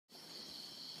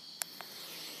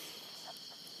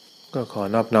ก็ขอ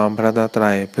นอบน้อมพระรัตนต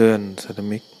รัยเพื่อนสัต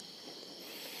มิก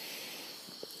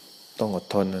ต้องอด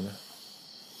ทนนะ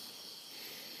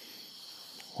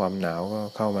ความหนาวก็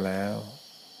เข้ามาแล้ว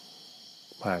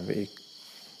ผ่านไปอีก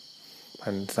พ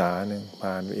รรษาหนึ่ง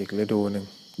ผ่านไปอีกฤดูหนึ่ง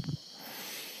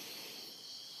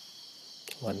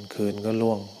วันคืนก็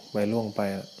ล่วงไป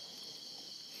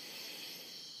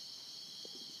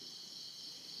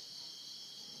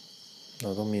เรา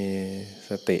ต้องมี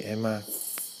สติให้มาก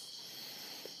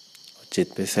เอาจิต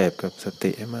ไปเสพกับส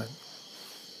ติให้มาก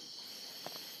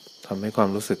ทำให้ความ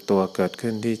รู้สึกตัวเกิด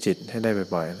ขึ้นที่จิตให้ได้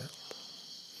บ่อยๆนะ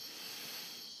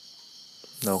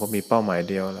เราก็มีเป้าหมาย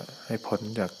เดียวแหละให้พ้น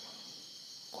จาก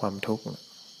ความทุกข์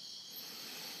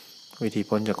วิธี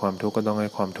พ้นจากความทุกข์ก็ต้องให้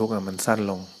ความทุกข์มันสั้น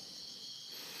ลง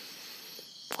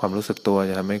ความรู้สึกตัว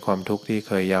จะทำให้ความทุกข์ที่เ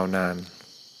คยยาวนาน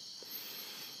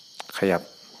ขยับ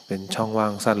เป็นช่องว่า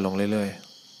งสั้นลงเรื่อยๆ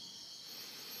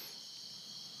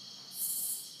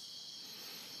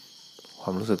คว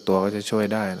ามรู้สึกตัวก็จะช่วย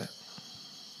ได้นะ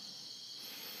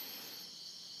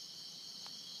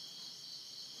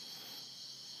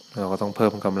เราก็ต้องเพิ่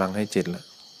มกำลังให้จิตละ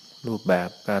รูปแบบ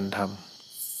การท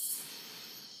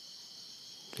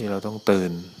ำที่เราต้องตื่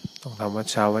นต้องทำวัด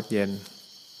เช้าวัดเย็น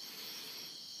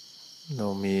เรา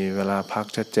มีเวลาพัก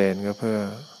ชัดเจนก็เพื่อ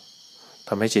ท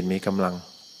ำให้จิตมีกำลัง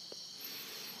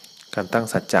การตั้ง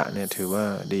สัจจะเนี่ยถือว่า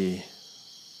ดี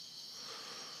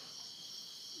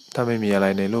ถ้าไม่มีอะไร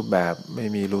ในรูปแบบไม่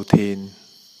มีรูทีน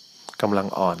กำลัง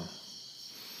อ่อน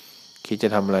คิดจะ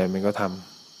ทำอะไรมันก็ท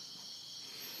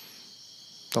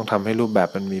ำต้องทำให้รูปแบบ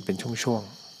มันมีเป็นช่วง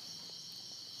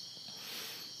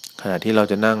ๆขณะที่เรา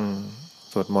จะนั่ง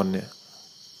สวดมนต์เนี่ย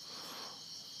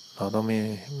เราต้อง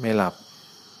ไม่หลับ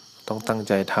ต้องตั้ง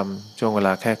ใจทำช่วงเวล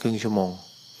าแค่ครึ่งชั่วโมง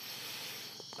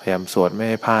พยายามสวดไม่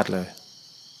ให้พลาดเลย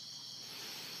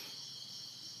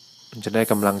มันจะได้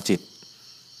กำลังจิต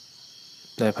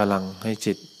ได้พลังให้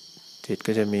จิต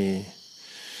ก็จะมี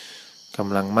ก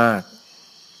ำลังมาก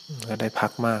ก็ได้พั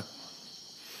กมาก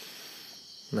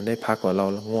มันได้พักกว่าเรา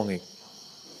ง่วงอีก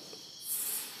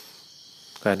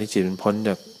การที่จิตมันพ้นจ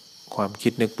ากความคิ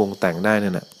ดนึกปรุงแต่งได้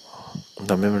นั่นแหละ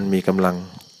ทำให้มันมีกำลัง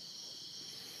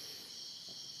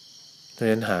ดัง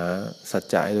นั้นหาสัจ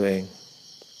จะให้ตัวเอง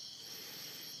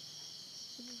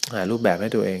หารูปแบบให้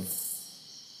ตัวเอง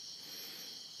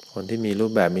คนที่มีรู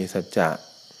ปแบบมีสัจจะ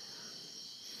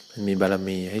มันมีบาร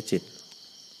มีให้จิต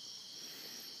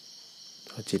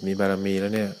พอจิตมีบารมีแล้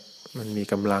วเนี่ยมันมี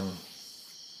กำลัง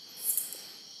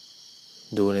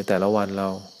ดูในแต่ละวันเรา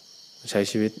ใช้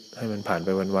ชีวิตให้มันผ่านไป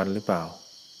วันๆหรือเปล่า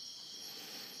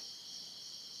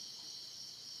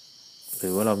หรื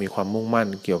อว่าเรามีความมุ่งมั่น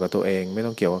เกี่ยวกับตัวเองไม่ต้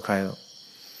องเกี่ยวกับใครหรอก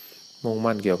มุ่ง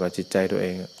มั่นเกี่ยวกับจิตใจตัวเอ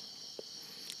ง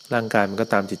ร่างกายมันก็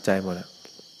ตามจิตใจหมดอะ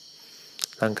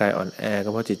ร่างกายอ่อนแอก็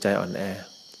เพราะจิตใจอ่อนแอ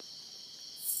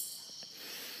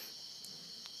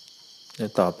แล้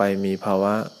วต่อไปมีภาว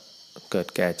ะเกิด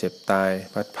แก่เจ็บตาย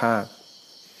พัดพราก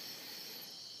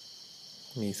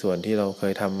มีส่วนที่เราเค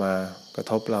ยทำมากระ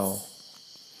ทบเร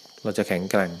าจะแข็ง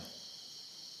แกร่ง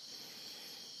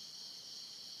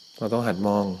เราต้องหัดม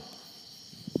อง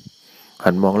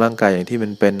ร่างกายอย่างที่มั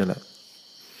นเป็นนั่นแหละ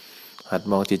หัด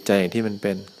มองจิตใจอย่างที่มันเ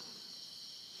ป็น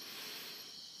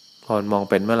พอมันมอง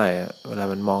เป็นเมื่อไหร่เวลา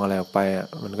มันมองอะไรออกไป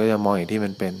มันก็จะมองอย่างที่มั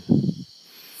นเป็น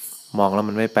มองแล้ว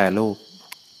มันไม่แปรรูป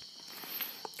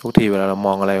ทุกทีเวลาเราม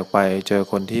องอะไรออกไปเจอ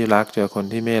คนที่รักเจอคน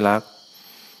ที่ไม่รัก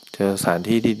เจอสถาน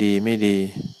ที่ที่ดีไม่ดี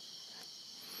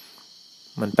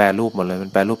มันแปรรูปหมดเลยมั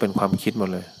นแปรรูปเป็นความคิดหมด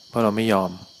เลยเพราะเราไม่ยอ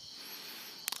ม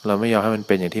ให้มันเ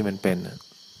ป็นอย่างที่มันเป็น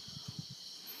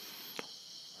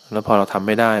แล้วพอเราทำไ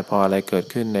ม่ได้พออะไรเกิด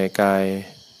ขึ้นในกาย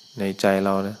ในใจเร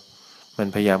านะมัน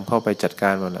พยายามเข้าไปจัดก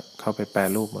ารหมดแหละเข้าไปแปร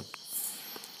รูปหมด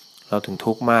เราถึง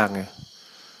ทุกข์มากไง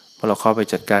เพราะเราเข้าไป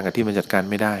จัดการกับที่มันจัดการ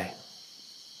ไม่ได้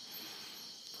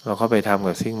เราเข้าไปทำ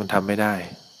กับสิ่งมันทำไม่ได้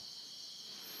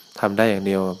ทำได้อย่างเ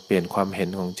ดียวเปลี่ยนความเห็น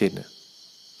ของจิต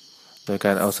โดยก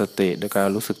ารเอาสติโดยการ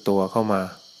รู้สึกตัวเข้ามา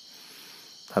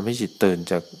ทำให้จิตตื่น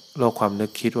จากโลกความนึ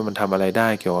กคิดว่ามันทำอะไรได้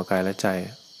เกี่ยวกับกายและใจ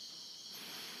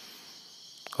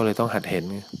ก็เลยต้องหัดเห็น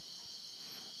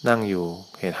นั่งอยู่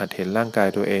หัดเห็นร่างกาย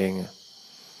ตัวเอง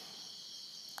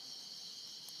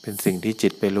เป็นสิ่งที่จิ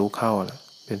ตไปรู้เข้าแหละ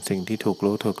เป็นสิ่งที่ถูก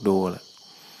รู้ถูกดูแหละ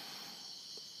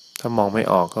ถ้ามองไม่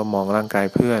ออกก็มองร่างกาย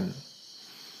เพื่อน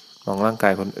มองร่างกา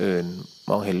ยคนอื่น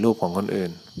มองเห็นรูปของคนอื่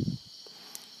น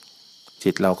จิ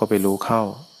ตเราก็ไปรู้เข้า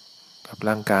กับ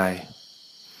ร่างกาย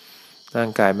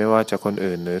ไม่ว่าจะคน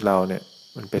อื่นหรือเราเนี่ย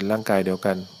มันเป็นร่างกายเดียว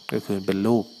กันก็คือเป็น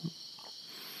รูป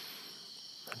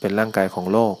มันเป็นร่างกายของ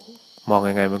โลกมอง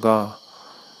ยังไงมันก็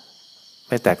ไ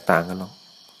ม่แตกต่างกันหรอก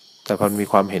แต่พอมี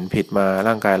ความเห็นผิดมา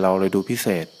ร่างกายเราเลยดูพิเศ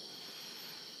ษ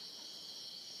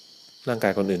ร่างกา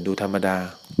ยคนอื่นดูธรรมดา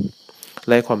แ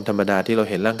ละความธรรมดาที่เรา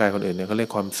เห็นร่างกายคนอื่นเนี่ยเขาเรีย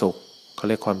กความสุขเขา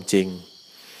เรียกความจริง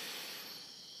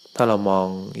ถ้าเรามอง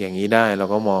อย่างนี้ได้เรา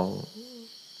ก็มอง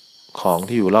ของ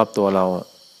ที่อยู่รอบตัวเรา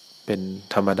เป็น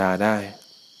ธรรมดาได้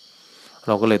เ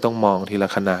ราก็เลยต้องมองทีละ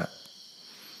ขณะ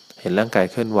เห็นร่างกาย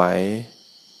เคลื่อนไหว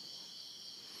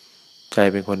ใจ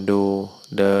เป็นคนดู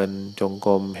เดินจงก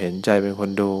รมเห็นใจเป็นคน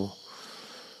ดู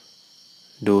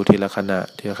ทีละขณะ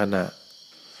ทีละขณะ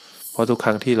เพราะทุกค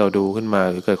รั้งที่เราดูขึ้นมา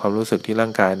หรือเกิดความรู้สึกที่ร่า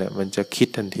งกายเนี่ยมันจะคิด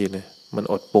ทันทีเลยมัน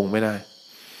อดปรุงไม่ได้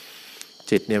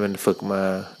จิตเนี่ยมันฝึกมา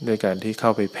ด้วยการที่เข้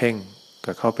าไปเพ่ง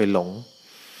กับเข้าไปหลง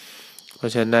เพรา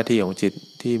ะฉะนั้นหน้าที่ของจิต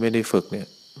ที่ไม่ได้ฝึกเนี่ย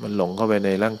มันหลงเข้าไปใน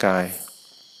ร่างกาย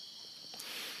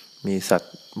มีสัต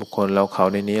ว์บุคคลเราเขา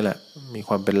ในนี้แหละมีค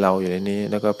วามเป็นเราอยู่ในนี้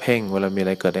แล้วก็เพ่งเวลามีอะไ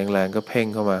รเกิดแรงๆก็เพ่ง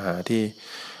เข้ามาหาที่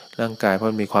ร่างกายเพราะ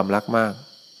มีความรักมาก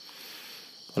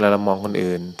เวลาเรามองคน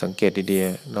อื่นสังเกตดี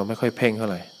ๆเราไม่ค่อยเพ่งเท่า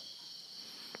ไหร่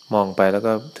มองไปแล้ว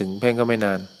ก็ถึงเพ่งก็ไม่น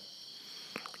าน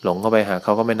หลงเข้าไปหาเข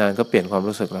าก็ไม่นานก็เปลี่ยนความ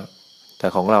รู้สึกแล้วแต่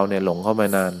ของเราเนี่ยหลงเข้ามา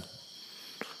นาน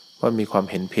เพราะมีความ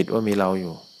เห็นผิดว่ามีเราอ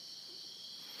ยู่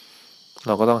เ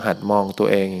ราก็ต้องหัดมองตัว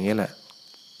เองอย่างนี้แหละ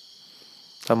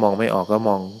ถ้ามองไม่ออกก็ม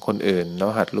องคนอื่นแล้ว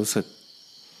หัดรู้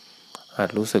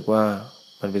สึกว่า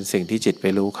มันเป็นสิ่งที่จิตไป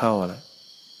รู้เข้าแหละ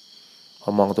พอ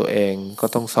มองตัวเองก็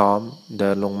ต้องซ้อมเดิ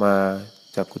นลงมา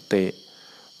จากกุฏิ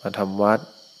มาทำวัด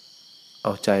เอ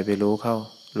าใจไปรู้เข้า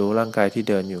รู้ร่างกายที่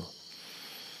เดินอยู่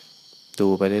ดู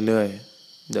ไปเรื่อย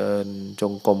ๆเดินจ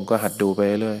งกรมก็หัดดูไป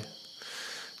เรื่อย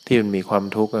ๆที่มันมีความ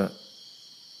ทุกข์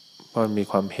เพราะมันมี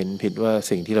ความเห็นผิดว่า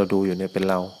สิ่งที่เราดูอยู่เนี่ยเป็น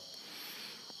เรา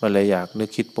มันเลยอยากนึก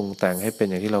คิดปรุงแต่งให้เป็น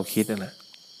อย่างที่เราคิดนั่นแหละ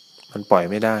มันปล่อย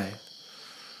ไม่ได้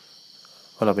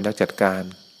เพราะเราเป็นนักจัดการ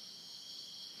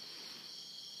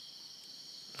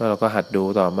แล้วเราก็หัดดู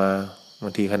ต่อมาบา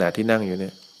งทีขณะที่นั่งอยู่เนี่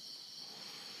ย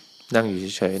นั่งอยู่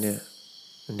เฉยๆเนี่ย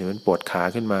เดี๋ยวมันปวดขา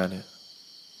ขึ้นมาเนี่ย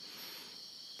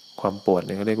ความปวดเ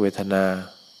นี่ยเขาเรียกเวทนา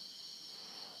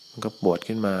มันก็ปวด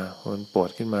ขึ้นมาพอมันปวด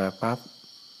ขึ้นมาปั๊บ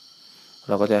เ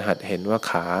ราก็จะหัดเห็นว่า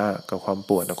ขากับความ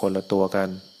ปวดคนละตัวกัน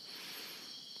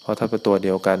เพราะถ้าเป็นตัวเ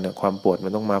ดียวกันเนี่ยความปวดมั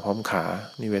นต้องมาพร้อมขา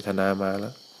นี่เวทนามาแล้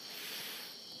ว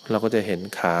เราก็จะเห็น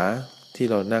ขาที่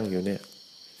เรานั่งอยู่เนี่ย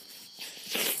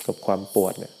กับความปว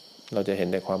ดเนี่ยเราจะเห็น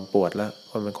แต่ความปวดแล้วเพ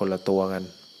ราะมันคนละตัวกัน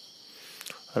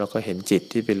แล้วเราก็เห็นจิต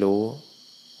ที่ไปรู้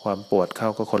ความปวดเข้า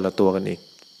ก็คนละตัวกันอีก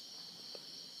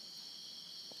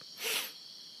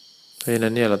เพราะฉะ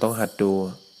นั้นเนี่ยเราต้องหัด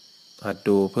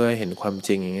ดูเพื่อให้เห็นความจ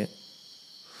ริงอย่างเงี้ย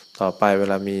ต่อไปเว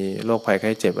ลามีโรคภัยไ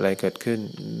ข้เจ็บอะไรเกิดขึ้น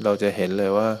เราจะเห็นเลย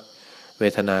ว่าเว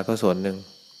ทนาก็ส่วนหนึ่ง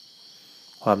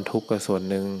ความทุกข์ก็ส่วน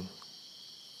หนึ่ง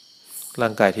ร่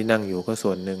างกายที่นั่งอยู่ก็ส่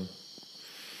วนหนึ่ง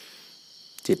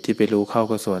จิตที่ไปรู้เข้า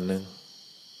ก็ส่วนหนึ่ง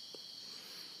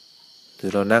หรื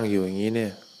อเรานั่งอยู่อย่างนี้เนี่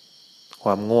ยคว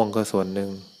ามง่วงก็ส่วนหนึ่ง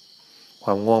คว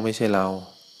ามง่วงไม่ใช่เรา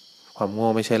ความง่ว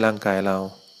งไม่ใช่ร่างกายเรา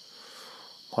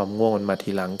ความง่วงมันมาที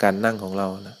หลังการนั่งของเรา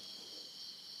นะ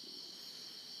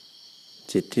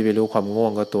จิตที่ไปรู้ความง่ว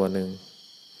งก็ตัวหนึ่ง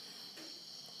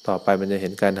ต่อไปมันจะเห็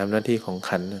นการทำหน้าที่ของ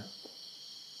ขันธ์นะ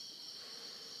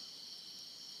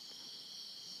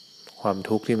ความ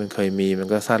ทุกข์ที่มันเคยมีมัน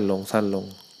ก็สั้นลง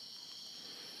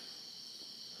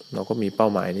เราก็มีเป้า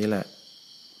หมายนี้แหละ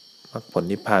มรรคผล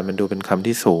นิพพานมันดูเป็นคำ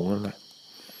ที่สูงนั่นแหละ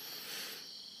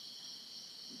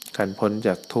การพ้นจ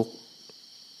ากทุกข์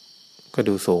ก็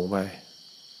ดูสูงไป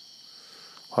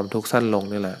ความทุกข์สั้นลง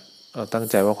นี่แหละเราตั้ง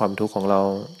ใจว่าความทุกข์ของเรา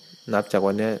นับจาก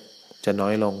วันนี้จะน้อ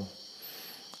ยลง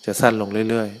จะสั้นลง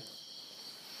เรื่อย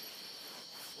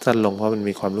ๆสั้นลงเพราะมัน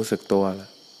มีความรู้สึกตัวแล้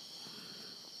ว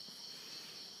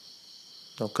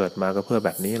เราเกิดมาก็เพื่อแบ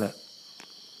บนี้แหละ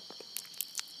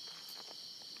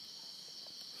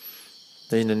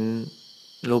ดังนั้น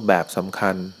รูปแบบสำคั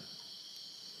ญ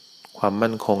ความ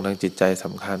มั่นคงทางจิตใจส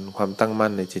ำคัญความตั้งมั่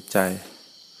นในจิตใจ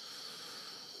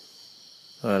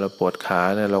เราปวดขา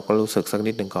เนี่ยเราก็รู้สึกสัก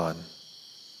นิดหนึ่งก่อน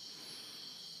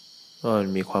ว่ามัน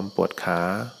มีความปวดขา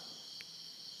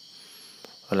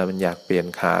เวลามันอยากเปลี่ยน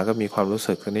ขาก็มีความรู้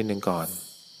สึกสักนิดหนึ่งก่อน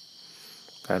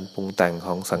การปรุงแต่งข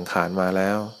องสังขารมาแล้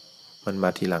วมันมา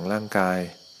ทีหลังร่างกาย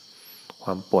คว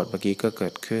ามปวดเมื่อกี้ก็เกิ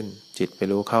ดขึ้นจิตไป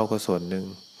รู้เข้าก็ส่วนหนึ่ง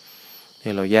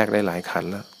นี่เราแยกได้หลายขันธ์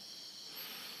แล้ว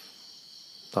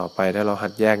ต่อไปถ้าเราหั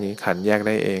ดแยกนี้ขันธ์แยกไ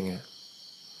ด้เอง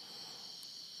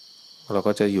เรา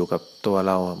ก็จะอยู่กับตัว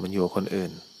เรามันอยู่กับคนอื่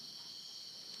น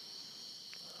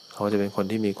เขาจะเป็นคน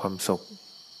ที่มีความสุข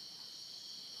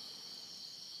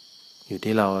อยู่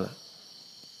ที่เรา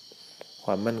ค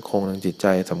วามมั่นคงทางจิตใจ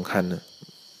สำคัญ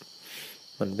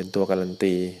มันเป็นตัวการัน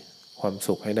ตีความ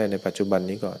สุขให้ได้ในปัจจุบัน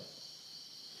นี้ก่อน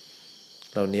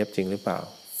เราเนียบจริงหรือเปล่า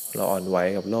เราอ่อนไหว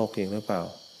กับโลกจริงหรือเปล่า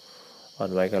อ่อ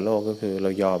นไหวกับโลกก็คือเรา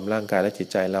ยอมร่างกายและจิต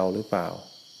ใจเราหรือเปล่า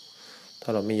ถ้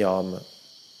าเราไม่ยอม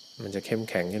มันจะเข้ม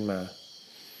แข็งขึ้นมา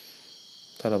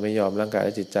ถ้าเราไม่ยอมร่างกายแล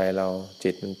ะจิตใจเราจิ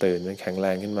ตมันตื่นมันแข็งแร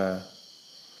งขึ้นมา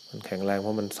มันแข็งแรงเพรา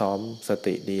ะมันซ้อมส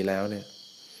ติดีแล้วเนี่ย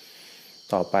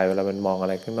ต่อไปเวลามันมองอะ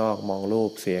ไรข้างนอกมองรู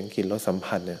ปเสียงกลิ่นรสสัม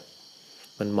ผัสเนี่ย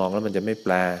มันมองแล้วมันจะไม่แป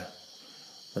ล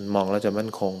มันมองแล้วจะมั่น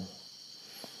คง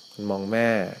มันมองแม่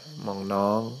มองน้อ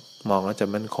งมองแล้วจะ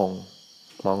มั่นคง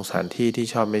มองสถานที่ที่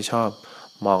ชอบไม่ชอบ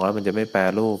มองแล้วมันจะไม่แปร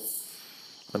รูป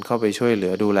มันเข้าไปช่วยเหลื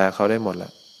อดูแลเขาได้หมดแหล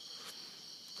ะ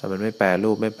แต่มันไม่แปรรู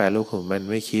ปคือมัน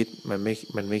ไม่คิดมันไ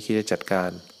ม่คิดจะจัดการ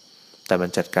แต่มัน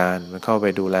จัดการมันเข้าไป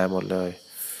ดูแลหมดเลย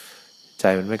ใจ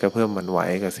มันไม่กระเพื่อมหวั่นไหว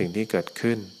กับสิ่งที่เกิด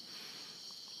ขึ้น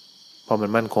เพราะมัน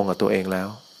มั่นคงกับตัวเองแล้ว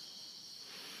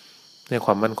ในค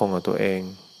วามมั่นคงกับตัวเอง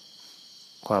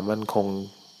ความมั่นคง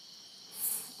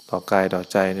ต่อกายต่อ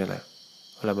ใจเนี่ยแหละ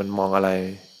เวลามันมองอะไร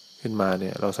ขึ้นมาเนี่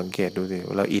ยเราสังเกตดูสิ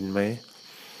เราอินไหม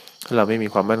ถ้าเราไม่มี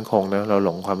ความมั่นคงนะเราหล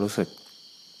งความรู้สึก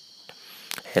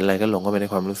เห็นอะไรก็หลงเข้าไปใน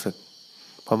ความรู้สึก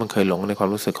เพราะมันเคยหลงในความ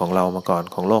รู้สึกของเรามาก่อน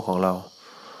ของโลกของเรา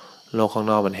โลกข้าง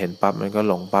นอกมันเห็นปั๊บมันก็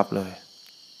หลงปั๊บเลย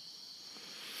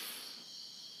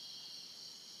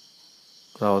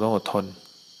เราต้องอดทน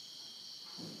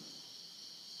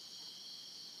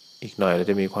อีกหน่อยเรา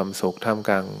จะมีความสุขท่ามก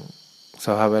ลางส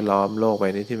ภาพแวดล้อมโลกใบ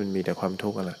นี้ที่มันมีแต่ความทุ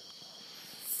กข์กันแหละ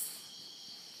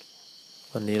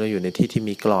วันนี้เราอยู่ในที่ที่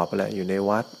มีกรอบแหละอยู่ใน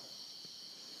วัด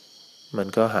มัน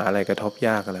ก็หาอะไรกระทบย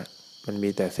ากแหละมันมี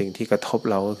แต่สิ่งที่กระทบ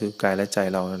เราก็คือกายและใจ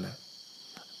เรานั่นแหละ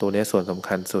ตัวนี้ส่วนสำ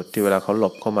คัญสุดที่เวลาเขาหล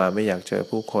บเข้ามาไม่อยากเจอ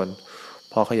ผู้คน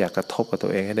เพราะเขาอยากกระทบกับตั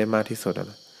วเองให้ได้มากที่สุดน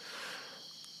ะ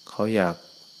เขาอยาก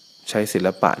ใช้ศิล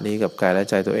ปะนี้กับกายและ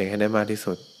ใจตัวเองให้ได้มากที่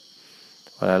สุด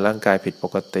เวลาร่างกายผิดป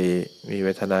กติมีเว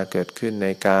ทนาเกิดขึ้นใน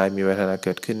กายมีเวทนาเ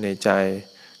กิดขึ้นในใจ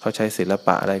เขาใช้ศิลป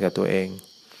ะอะไรกับตัวเอง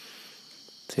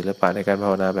ศิลปะในการภา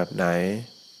วนาแบบไหน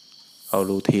เอา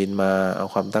รูทีนมาเอา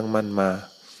ความตั้งมั่นมา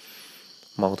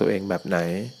มองตัวเองแบบไหน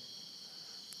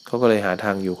เขาก็เลยหาท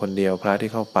างอยู่คนเดียวพระที่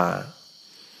เข้าป่า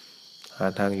หา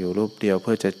ทางอยู่รูปเดียวเ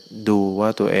พื่อจะดูว่า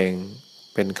ตัวเอง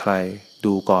เป็นใคร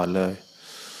ดูก่อนเลย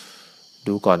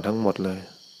ดูก่อนทั้งหมดเลย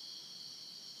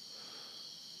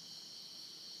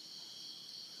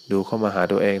ดูเข้ามาหา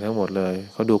ตัวเองทั้งหมดเลย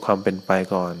เขาดูความเป็นไป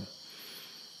ก่อน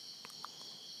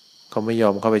เขาไม่ยอ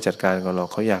มเข้าไปจัดการก่อนหรอก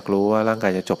เขาอยากรู้ว่าร่างกา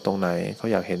ยจะจบตรงไหนเขา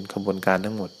อยากเห็นกระบวนการ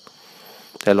ทั้งหมด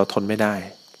แต่เราทนไม่ได้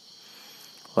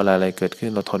เวลาอะไรเกิดขึ้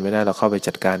นเราทนไม่ได้เราเข้าไป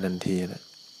จัดการทันทีนะ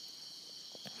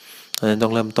เพราะฉะนั้นต้อ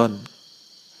งเริ่มต้น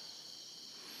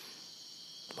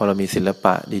พอเรามีศิลป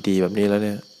ะดีๆแบบนี้แล้วเ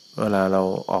นี่ยเวลาเรา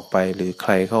ออกไปหรือใค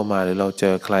รเข้ามาหรือเราเจ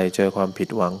อใครเจอความผิด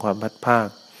หวังความพัดภาค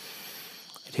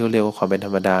ที่เขาเรียกว่าความเป็นธร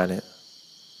รมดาเนี่ย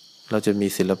เราจะมี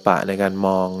ศิลปะในการม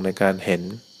องในการเห็น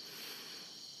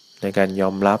ในการยอ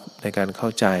มรับในการเข้า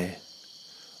ใจ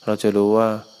เราจะรู้ว่า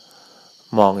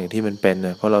มองอย่างที่มันเป็นน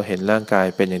ะเพราะเราเห็นร่างกาย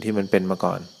เป็นอย่างที่มันเป็นมา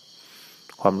ก่อน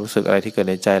ความรู้สึกอะไรที่เกิด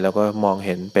ในใจเราก็มองเ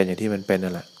ห็นเป็นอย่างที่มันเป็น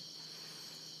นั่นแหละ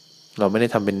เราไม่ได้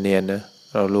ทำเป็นเนียนนะ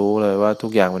เรารู้เลยว่าทุ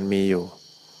กอย่างมันมีอยู่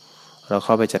เราเ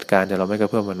ข้าไปจัดการแต่เราไม่กระ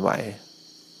เพื่อมหวั่นไหว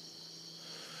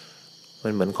มั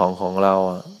นเหมือนของเรา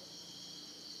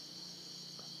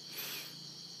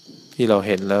ที่เราเ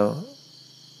ห็นแล้ว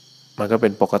มันก็เป็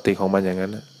นปกติของมันอย่างนั้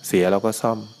นเสียเราก็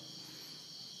ซ่อม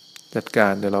จัดกา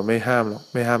รแต่เราไม่ห้ามหรอก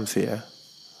ไม่ห้ามเสีย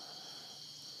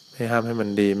ไม่ห้ามให้มัน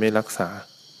ดีไม่รักษา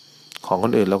ของค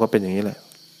นอื่นเราก็เป็นอย่างนี้แหละ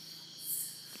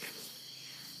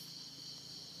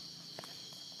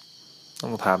ต้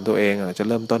องถามตัวเองจะ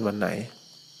เริ่มต้นวันไหน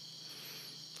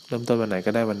เริ่มต้นวันไหนก็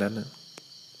ได้วันนั้น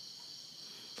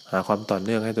หาความต่อเ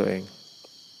นื่องให้ตัวเอง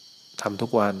ทำทุ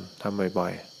กวันทำบ่อ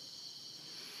ยๆ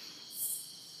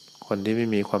คนที่ไม่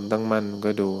มีความตั้งมั่น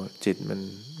ก็ดูจิตมัน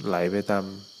ไหลไปตาม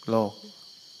โลก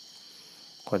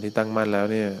คนที่ตั้งมั่นแล้ว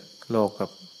เนี่ยโลกกับ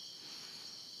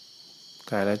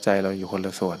กายและใจเราอยู่คนล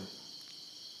ะส่วน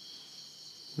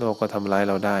โลกก็ทำร้าย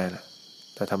เราได้แหละ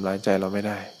แต่ทำร้ายใจเราไม่ไ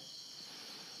ด้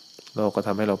โลกก็ท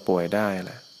ำให้เราป่วยได้แ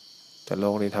หละแต่โล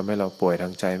กนี้ทำให้เราป่วยทา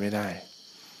งใจไม่ได้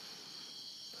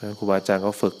เพราะฉะนั้นครูบาอาจารย์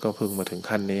ก็ฝึกก็พึ่งมาถึง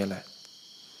ขั้นนี้แหละ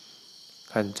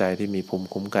ขั้นใจที่มีภูมิ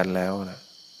คุ้มกันแล้วนะ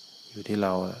อยู่ที่เร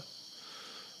า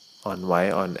อ่อนไหว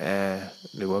อ่อนแอ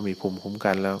หรือว่ามีภูมิคุ้ม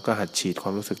กันแล้วก็หัดฉีดควา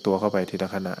มรู้สึกตัวเข้าไปทีละ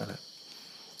ขณะนะ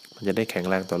มันจะได้แข็ง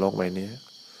แรงต่อโลกใบนี้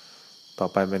ต่อ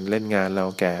ไปมันเล่นงานเรา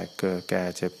แก่เกิดแก่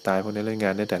เจ็บตายพวกนี้เล่นงา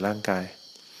นได้แต่ร่างกาย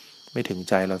ไม่ถึง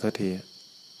ใจเราสักที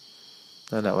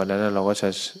นั่นแหละวันนั้นเราก็จะ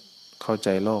เข้าใจ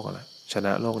โลกแล้วชน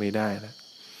ะโลกนี้ได้แล้ว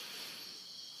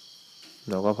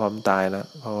เราก็พร้อมตายแล้ว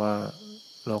เพราะว่า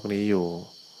โลกนี้อยู่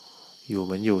เห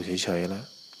มือนอยู่เฉยๆแล้ว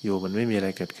อยู่มันไม่มีอะไร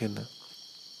เกิดขึ้นแล้ว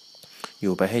อ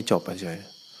ยู่ไปให้จบเฉย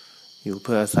อยู่เ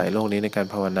พื่ออาศัยโลกนี้ในการ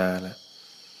ภาวนาแล้ว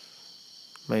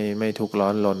ไม่ทุกข์ร้อ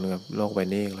นรนกับโลกใบ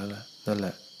นี้อีกแล้วล่ะนั่นแหล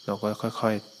ะเราก็ค่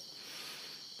อย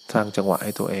ๆสร้างจังหวะใ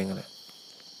ห้ตัวเองแหละ